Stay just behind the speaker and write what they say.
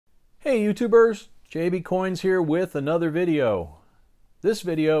Hey YouTubers, JB Coins here with another video. This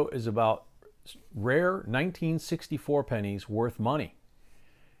video is about rare 1964 pennies worth money.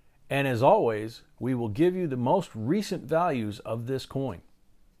 And as always, we will give you the most recent values of this coin.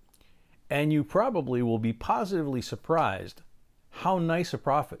 And you probably will be positively surprised how nice a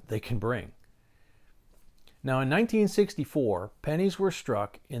profit they can bring. Now in 1964, pennies were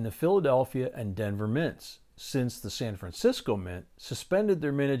struck in the Philadelphia and Denver mints, since the San Francisco Mint suspended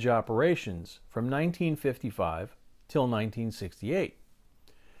their mintage operations from 1955 till 1968.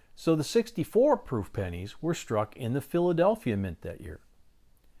 So the 64 proof pennies were struck in the Philadelphia Mint that year.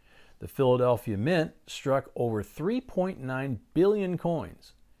 The Philadelphia Mint struck over 3.9 billion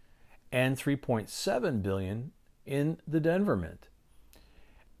coins and 3.7 billion in the Denver Mint.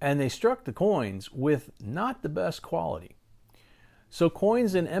 And they struck the coins with not the best quality. So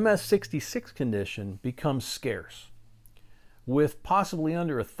coins in MS66 condition become scarce, with possibly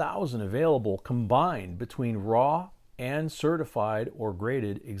under 1,000 available combined between raw and certified or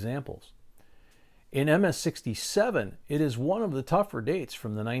graded examples. In MS67, it is one of the tougher dates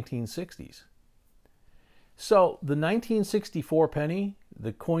from the 1960s. So the 1964 penny,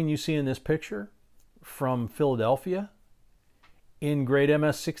 the coin you see in this picture from Philadelphia, in grade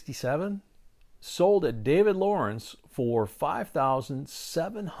MS67, sold at David Lawrence for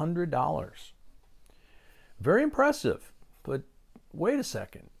 $5,700. Very impressive, but wait a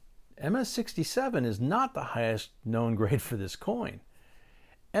second. MS67 is not the highest known grade for this coin.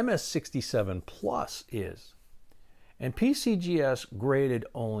 MS67 Plus is. And PCGS graded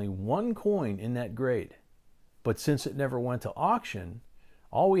only one coin in that grade. But since it never went to auction,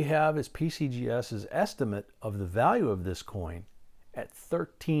 all we have is PCGS's estimate of the value of this coin at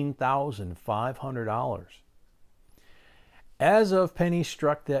 $13,500. As of pennies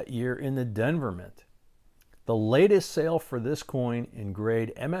struck that year in the Denver Mint, the latest sale for this coin in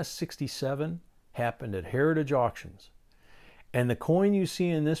grade MS67 happened at Heritage Auctions, and the coin you see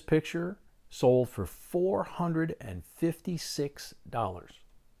in this picture sold for $456.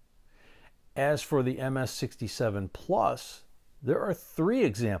 As for the MS67 Plus, there are 3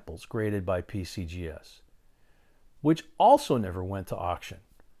 examples graded by PCGS, which also never went to auction.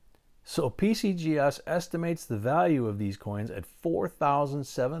 So PCGS estimates the value of these coins at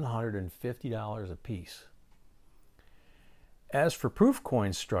 $4,750 a piece. As for proof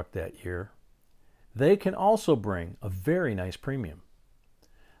coins struck that year, they can also bring a very nice premium.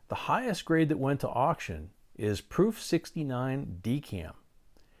 The highest grade that went to auction is Proof 69 DCAM,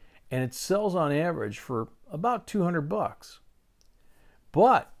 and it sells on average for about $200.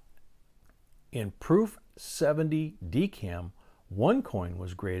 But in Proof 70 DCAM, one coin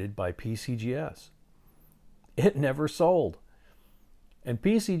was graded by PCGS. It never sold. And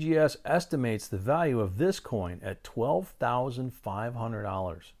PCGS estimates the value of this coin at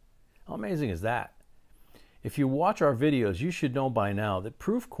 $12,500. How amazing is that? If you watch our videos, you should know by now that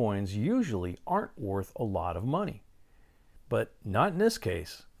proof coins usually aren't worth a lot of money. But not in this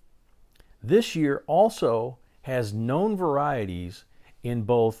case. This year also has known varieties in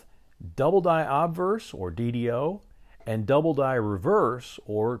both double die obverse, or DDO, and double die reverse,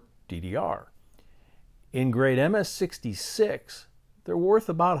 or DDR. In grade MS66, they're worth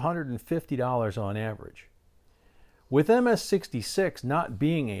about $150 on average. With MS66 not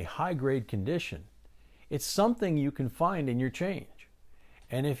being a high-grade condition, it's something you can find in your change.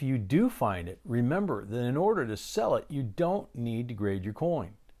 And if you do find it, remember that in order to sell it, you don't need to grade your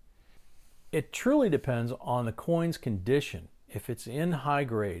coin. It truly depends on the coin's condition. If it's in high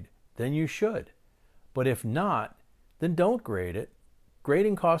grade, then you should. But if not, then don't grade it.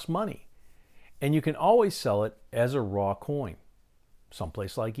 Grading costs money. And you can always sell it as a raw coin,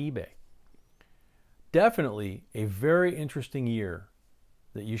 someplace like eBay. Definitely a very interesting year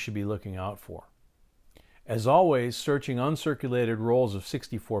that you should be looking out for. As always, searching uncirculated rolls of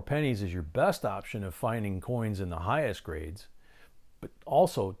 64 pennies is your best option of finding coins in the highest grades. But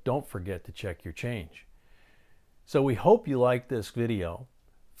also, don't forget to check your change. So we hope you liked this video,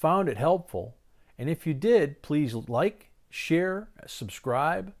 found it helpful, and if you did, please like, share,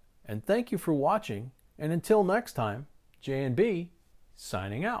 subscribe, and thank you for watching. And until next time, J&B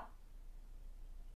signing out.